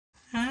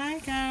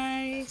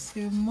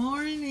Good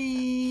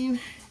morning.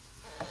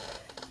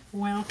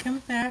 Welcome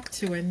back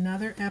to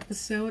another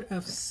episode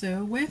of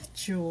Sew with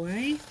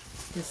Joy.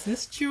 This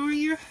is Joy,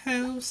 your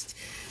host,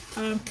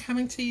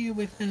 coming to you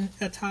with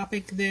a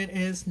topic that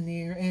is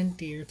near and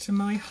dear to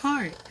my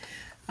heart.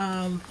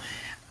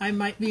 I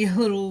might be a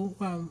little,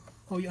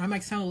 I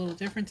might sound a little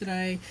different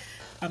today.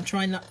 I'm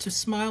trying not to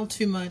smile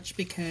too much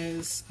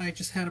because I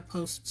just had a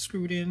post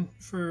screwed in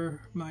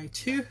for my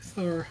tooth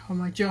or on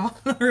my jaw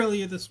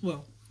earlier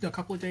a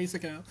couple of days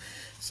ago.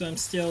 So I'm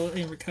still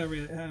in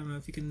recovery. I don't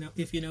know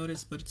if you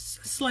notice, but it's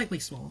slightly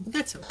swollen, but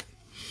that's okay.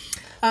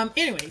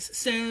 Anyways,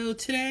 so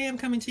today I'm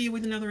coming to you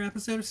with another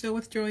episode of Sew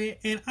with Joy,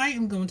 and I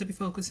am going to be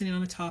focusing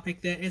on a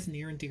topic that is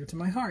near and dear to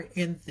my heart,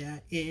 and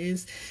that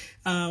is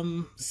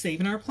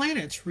saving our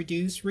planet.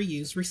 Reduce,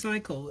 reuse,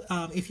 recycle.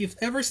 If you've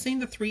ever seen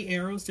the three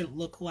arrows that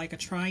look like a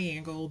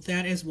triangle,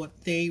 that is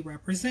what they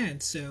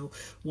represent. So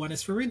one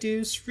is for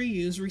reduce,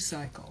 reuse,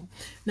 recycle.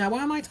 Now,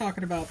 why am I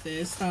talking about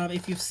this?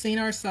 If you've seen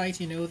our site,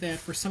 you know that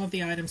for some of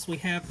the items we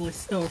have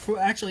listed, or for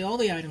actually all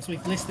the items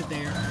we've listed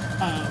there,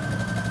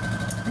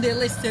 they're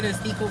listed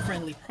as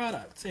eco-friendly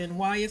products. And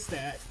why is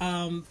that?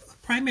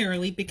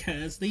 Primarily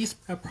because these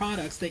are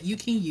products that you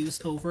can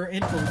use over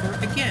and over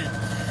again.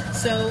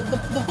 So the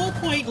whole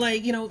point,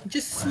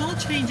 just small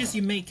changes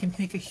you make can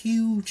make a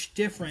huge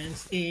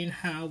difference in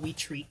how we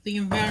treat the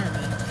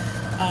environment.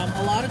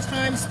 A lot of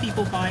times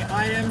people buy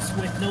items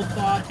with no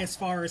thought as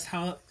far as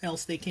how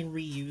else they can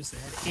reuse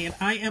it. And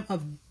I am a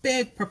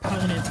big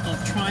proponent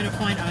of trying to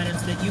find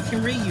items that you can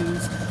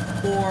reuse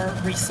or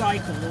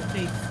recycle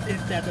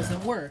if that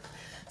doesn't work.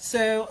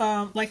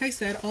 So, like I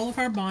said, all of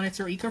our bonnets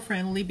are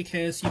eco-friendly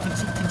because you can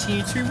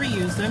continue to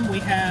reuse them. We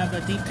have a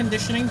deep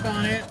conditioning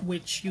bonnet,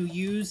 which you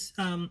use,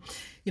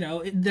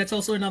 that's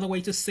also another way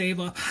to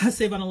save on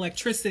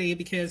electricity,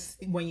 because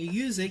when you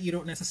use it, you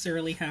don't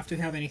necessarily have to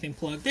have anything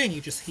plugged in. You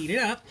just heat it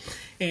up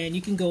and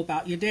you can go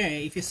about your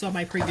day. If you saw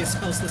my previous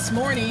post this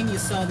morning, you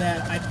saw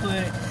that I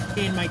put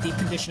in my deep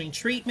conditioning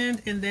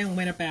treatment and then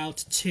went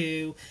about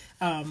to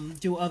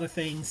do other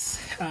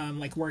things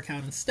like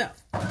workout and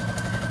stuff.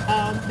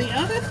 The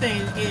other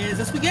thing is,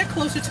 as we get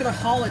closer to the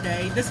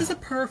holiday, this is a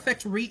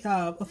perfect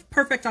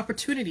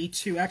opportunity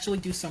to actually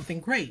do something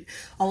great.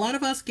 A lot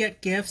of us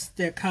get gifts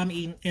that come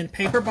in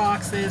paper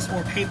boxes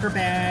or paper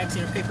bags,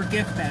 paper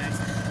gift bags.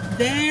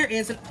 There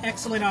is an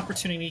excellent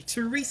opportunity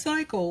to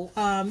recycle.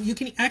 You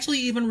can actually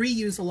even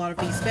reuse a lot of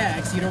these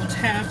bags. You don't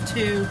have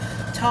to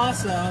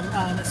toss them,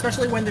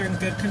 especially when they're in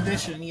good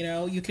condition.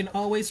 You can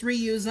always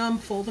reuse them,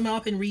 fold them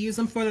up, and reuse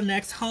them for the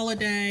next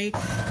holiday.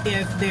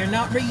 If they're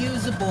not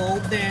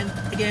reusable, then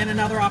again,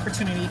 another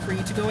opportunity for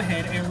you to go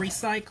ahead and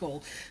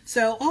recycle.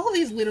 So all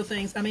these little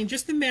things,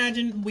 just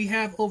imagine we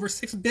have over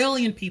 6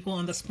 billion people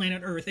on this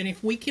planet Earth, and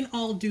if we can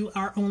all do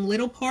our own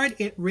little part,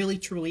 it really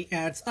truly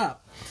adds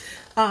up.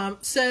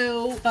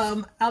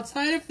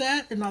 Outside of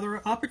that,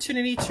 another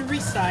opportunity to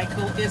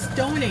recycle is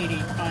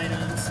donating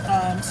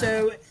items.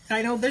 So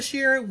I know this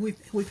year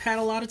we've had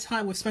a lot of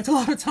time, we've spent a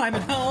lot of time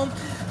at home.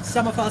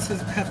 Some of us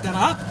have gone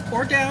up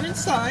or down in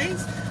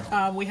size.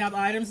 We have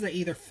items that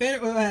either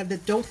fit or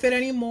that don't fit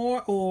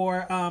anymore,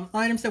 or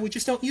items that we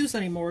just don't use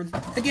anymore.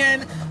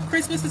 Again,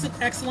 Christmas is an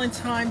excellent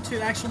time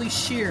to actually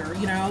share.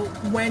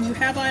 When you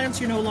have items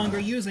you're no longer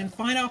using,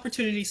 find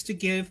opportunities to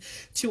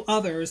give to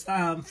others.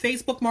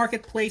 Facebook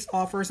Marketplace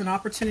offers an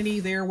opportunity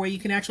there where you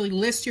can actually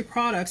list your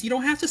products. You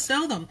don't have to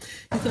sell them.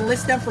 You can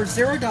list them for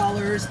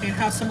 $0 and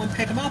have someone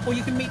pick them up, or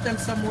you can meet them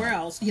somewhere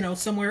else,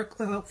 somewhere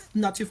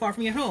not too far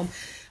from your home.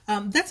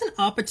 That's an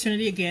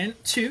opportunity, again,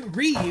 to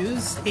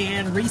reuse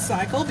and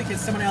recycle, because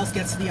someone else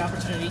gets the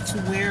opportunity to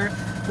wear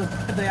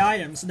the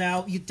items.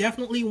 Now, you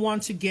definitely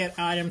want to get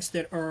items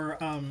that are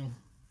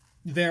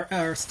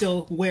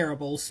still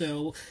wearable.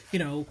 So,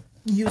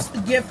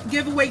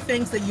 give away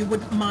things that you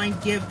wouldn't mind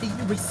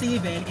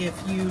receiving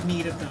if you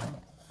needed them.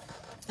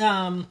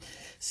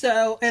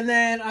 And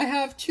then I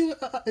have two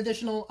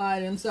additional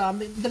items.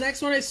 The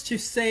next one is to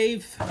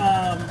save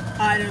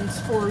items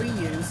for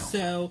reuse.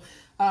 So,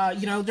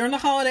 during the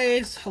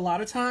holidays, a lot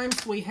of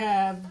times we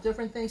have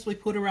different things we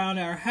put around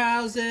our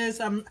houses.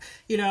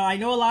 I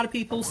know a lot of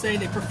people say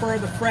they prefer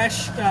the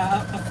fresh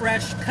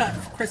cut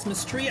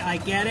Christmas tree. I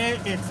get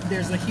it.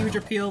 There's a huge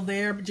appeal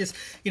there, but just,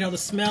 the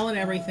smell and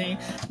everything.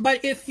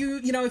 But if you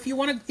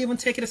want to even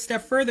take it a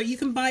step further, you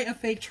can buy a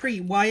fake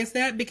tree. Why is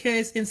that?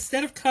 Because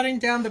instead of cutting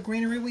down the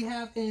greenery we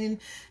have in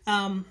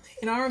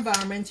our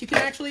environment, you can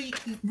actually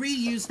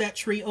reuse that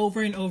tree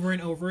over and over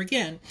and over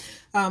again.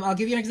 I'll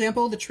give you an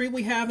example. The tree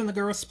we have in the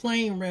girls'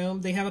 playing room,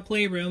 they have a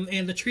playroom,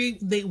 and the tree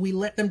we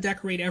let them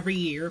decorate every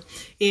year.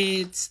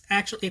 It's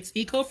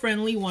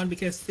eco-friendly, one,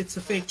 because it's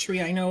a fake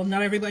tree. I know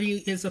not everybody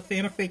is a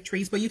fan of fake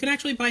trees, but you can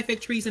actually buy fake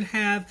trees and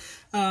have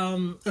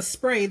a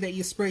spray that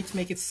you spray to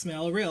make it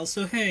smell real.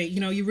 So hey,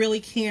 you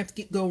really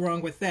can't go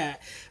wrong with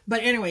that.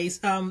 But anyways,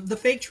 the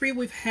fake tree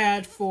we've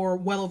had for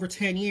well over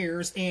 10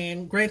 years,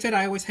 and granted,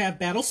 I always have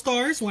battle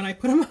scars when I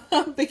put them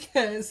up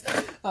because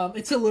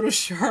it's a little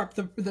sharp.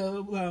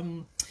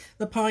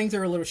 the pines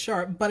are a little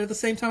sharp, but at the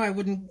same time, I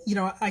wouldn't,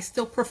 I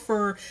still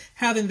prefer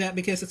having that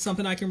because it's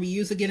something I can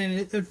reuse again, and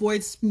it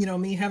avoids,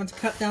 me having to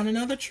cut down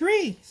another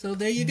tree. So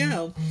there you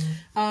go.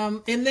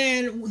 And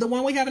then the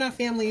one we have in our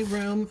family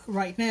room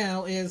right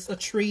now is a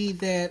tree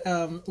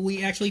that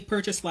we actually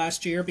purchased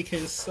last year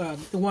because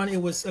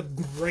it was a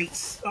great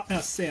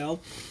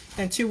sale.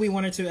 And two, we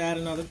wanted to add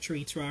another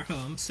tree to our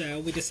home, so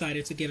we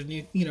decided to get a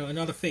new,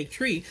 another fake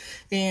tree.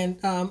 And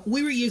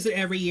we reuse it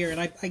every year,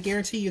 and I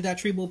guarantee you that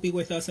tree will be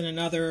with us in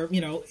another,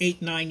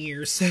 8-9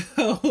 years.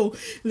 So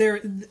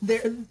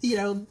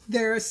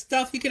there are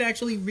stuff you could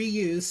actually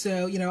reuse.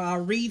 So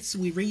our wreaths,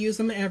 we reuse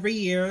them every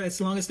year as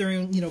long as they're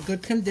in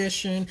good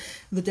condition.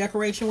 The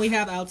decoration we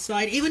have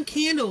outside, even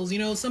candles.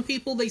 Some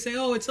people, they say,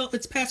 oh,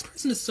 it's past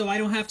Christmas, so I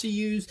don't have to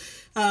use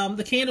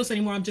the candles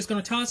anymore. I'm just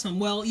going to toss them.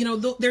 Well,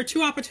 there are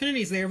two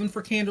opportunities there, even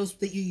for candles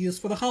that you use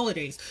for the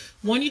holidays.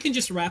 One, you can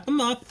just wrap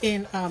them up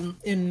in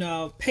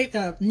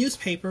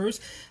newspapers.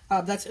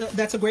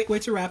 That's a great way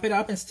to wrap it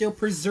up and still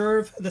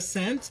preserve the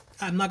scent.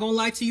 I'm not going to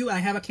lie to you. I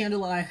have a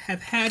candle I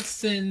have had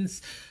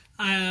since,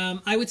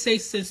 I would say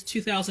since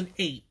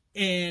 2008.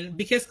 And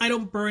because I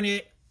don't burn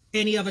it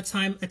any other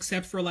time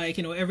except for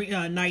every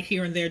night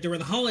here and there during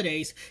the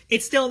holidays,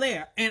 it's still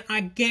there. And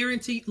I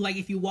guarantee,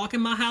 if you walk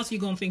in my house,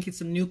 you're gonna think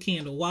it's a new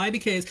candle. Why?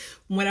 Because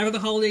whenever the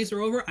holidays are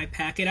over, I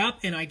pack it up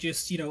and I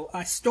just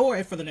I store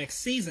it for the next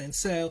season.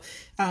 So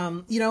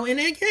and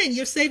again,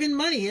 you're saving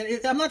money.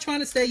 I'm not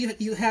trying to say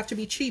you have to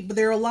be cheap, but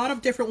there are a lot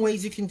of different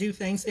ways you can do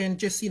things and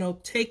just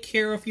take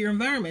care of your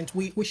environment.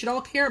 We should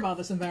all care about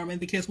this environment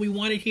because we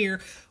want it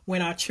here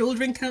when our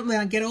children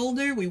get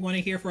older. We want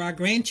to hear for our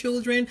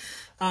grandchildren.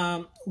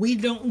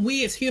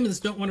 We as humans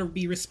don't want to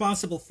be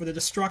responsible for the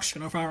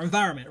destruction of our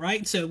environment,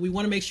 right? So we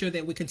want to make sure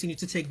that we continue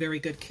to take very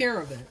good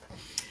care of it.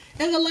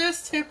 And the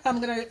last tip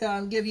I'm going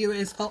to give you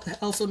is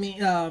also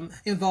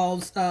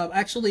involves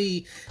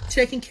actually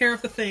taking care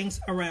of the things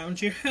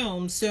around your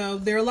home. So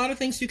there are a lot of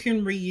things you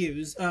can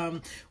reuse.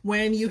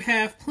 When you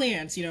have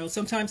plants,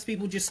 sometimes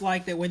people just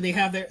like that when they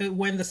have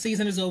when the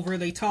season is over,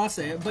 they toss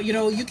it. But you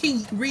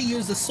can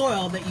reuse the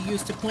soil that you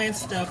use to plant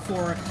stuff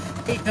for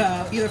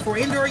either for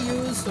indoor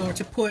use or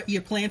to put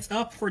your plants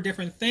up for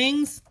different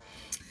things.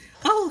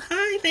 Oh,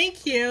 hi,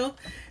 thank you.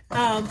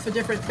 For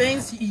different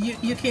things,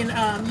 you can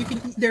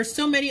there's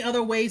so many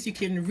other ways you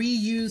can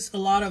reuse a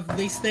lot of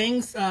these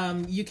things.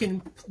 You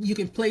can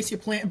place your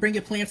bring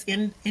your plants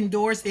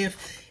indoors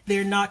if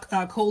they're not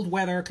cold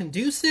weather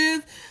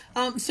conducive.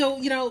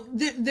 So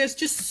there's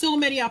just so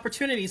many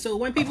opportunities. So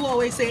when people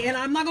always say, and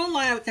I'm not gonna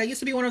lie, I used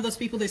to be one of those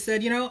people that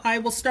said, I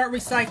will start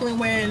recycling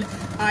when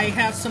I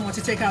have someone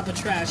to take out the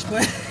trash,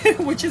 but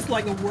which is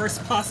like the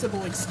worst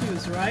possible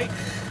excuse, right?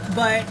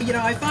 But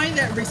I find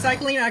that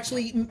recycling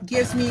actually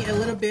gives me a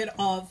little bit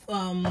of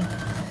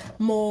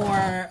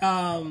more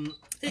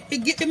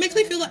it makes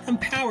me feel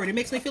empowered. It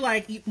makes me feel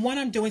like, one,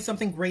 I'm doing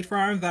something great for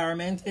our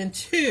environment, and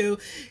two,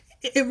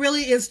 it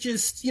really is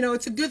just,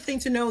 it's a good thing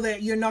to know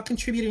that you're not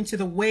contributing to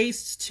the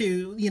waste,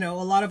 to, a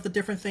lot of the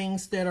different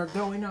things that are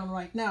going on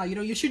right now.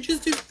 You should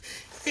just do,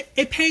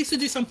 it pays to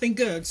do something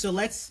good. So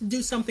let's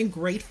do something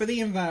great for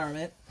the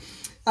environment.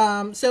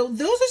 So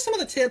those are some of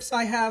the tips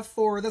I have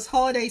for this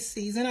holiday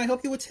season. I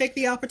hope you would take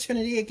the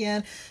opportunity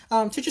again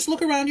to just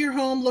look around your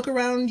home, look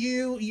around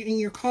you in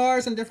your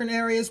cars and different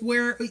areas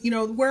where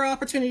where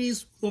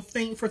opportunities for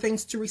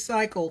things to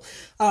recycle.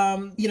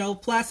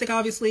 Plastic,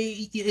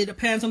 obviously it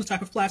depends on the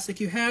type of plastic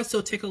you have.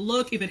 So take a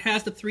look. If it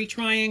has the 3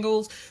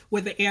 triangles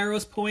with the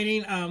arrows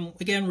pointing,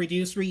 again,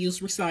 reduce,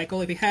 reuse,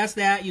 recycle. If it has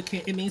that,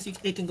 it means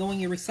it can go in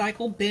your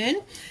recycle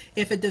bin.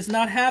 If it does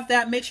not have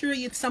that, make sure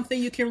it's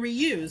something you can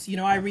reuse.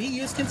 I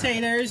reuse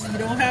containers. You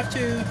don't have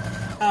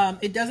to,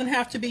 it doesn't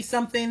have to be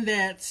something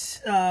that's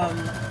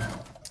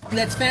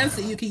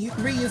fancy. You can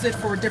reuse it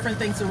for different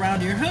things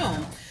around your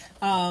home.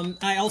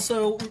 I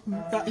also,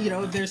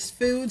 there's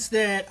foods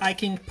that I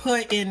can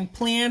put in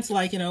plants,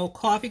 like,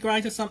 coffee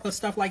grinds or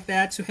stuff like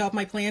that to help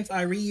my plants.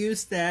 I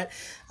reuse that.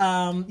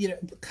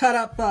 Cut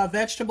up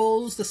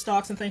vegetables, the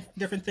stalks and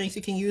different things.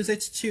 You can use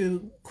it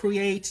to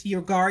create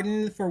your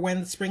garden for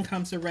when the spring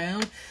comes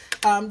around.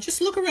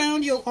 Just look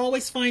around. You'll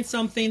always find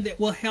something that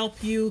will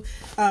help you,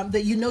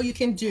 that you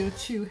can do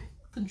to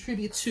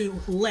contribute to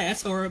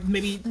less, or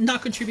maybe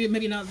not contribute,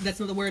 maybe not, that's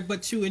not the word,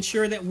 but to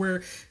ensure that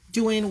we're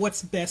doing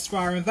what's best for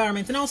our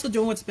environment, and also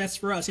doing what's best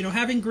for us.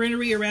 Having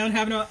greenery around,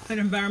 having an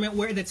environment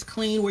that's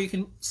clean, where you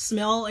can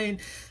smell and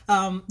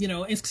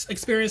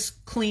experience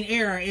clean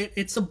air.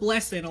 It's a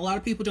blessing. A lot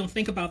of people don't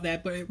think about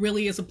that, but it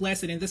really is a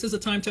blessing. And this is a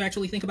time to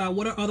actually think about,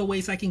 what are other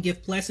ways I can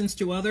give blessings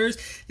to others?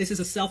 This is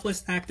a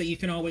selfless act that you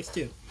can always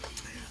do.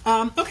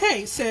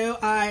 Okay, so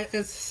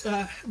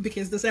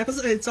because this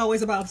episode, it's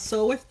always about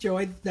Sew with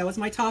Joy. That was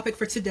my topic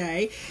for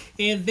today,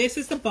 and this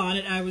is the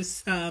bonnet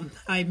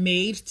I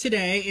made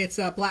today. It's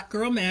Black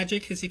Girl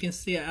Magic, as you can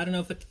see. I don't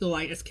know if the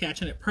light is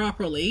catching it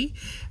properly,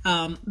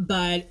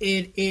 but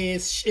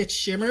it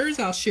shimmers.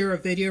 I'll share a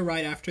video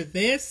right after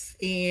this,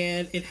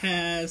 and it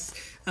has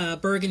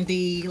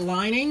burgundy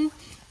lining.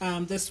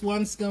 This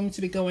one's going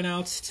to be going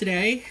out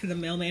today. The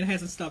mailman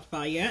hasn't stopped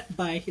by yet,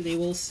 but they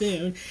will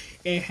soon.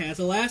 It has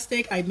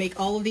elastic. I make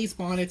all of these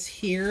bonnets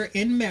here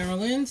in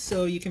Maryland,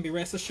 so you can be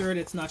rest assured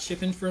it's not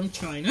shipping from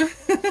China.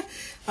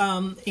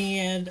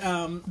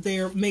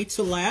 They're made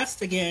to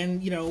last.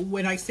 Again, you know,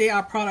 when I say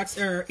our products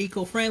are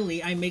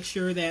eco-friendly, I make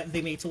sure that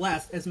they're made to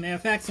last. As a matter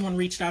of fact, someone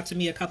reached out to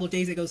me a couple of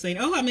days ago saying,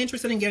 oh, I'm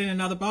interested in getting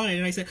another bonnet.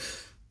 And I said,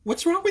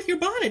 what's wrong with your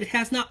bonnet? It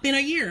has not been a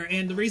year.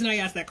 And the reason I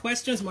asked that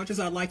question, as much as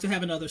I'd like to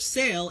have another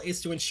sale,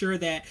 is to ensure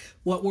that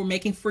what we're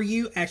making for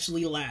you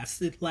actually lasts.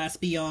 It lasts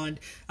beyond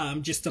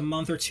just a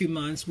month or 2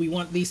 months. We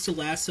want these to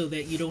last so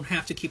that you don't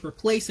have to keep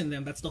replacing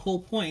them. That's the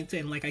whole point.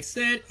 And like I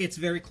said, it's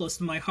very close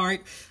to my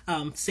heart,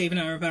 saving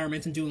our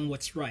environment and doing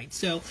what's right.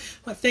 So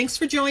thanks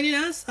for joining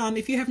us.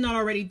 If you have not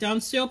already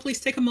done so,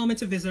 please take a moment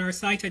to visit our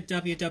site at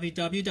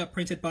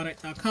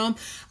www.printedbonnet.com.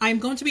 I'm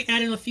going to be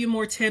adding a few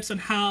more tips on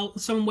how,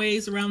 some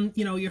ways around,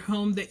 you know, your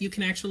home that you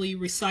can actually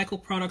recycle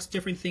products,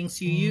 different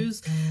things you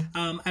use.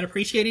 I'd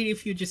appreciate it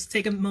if you just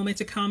take a moment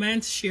to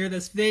comment, share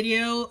this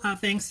video.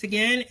 Thanks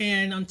again,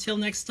 and until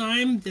next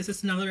time, this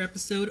is another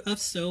episode of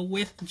Sew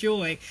with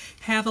Joy.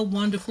 Have a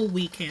wonderful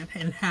weekend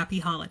and happy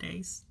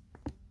holidays.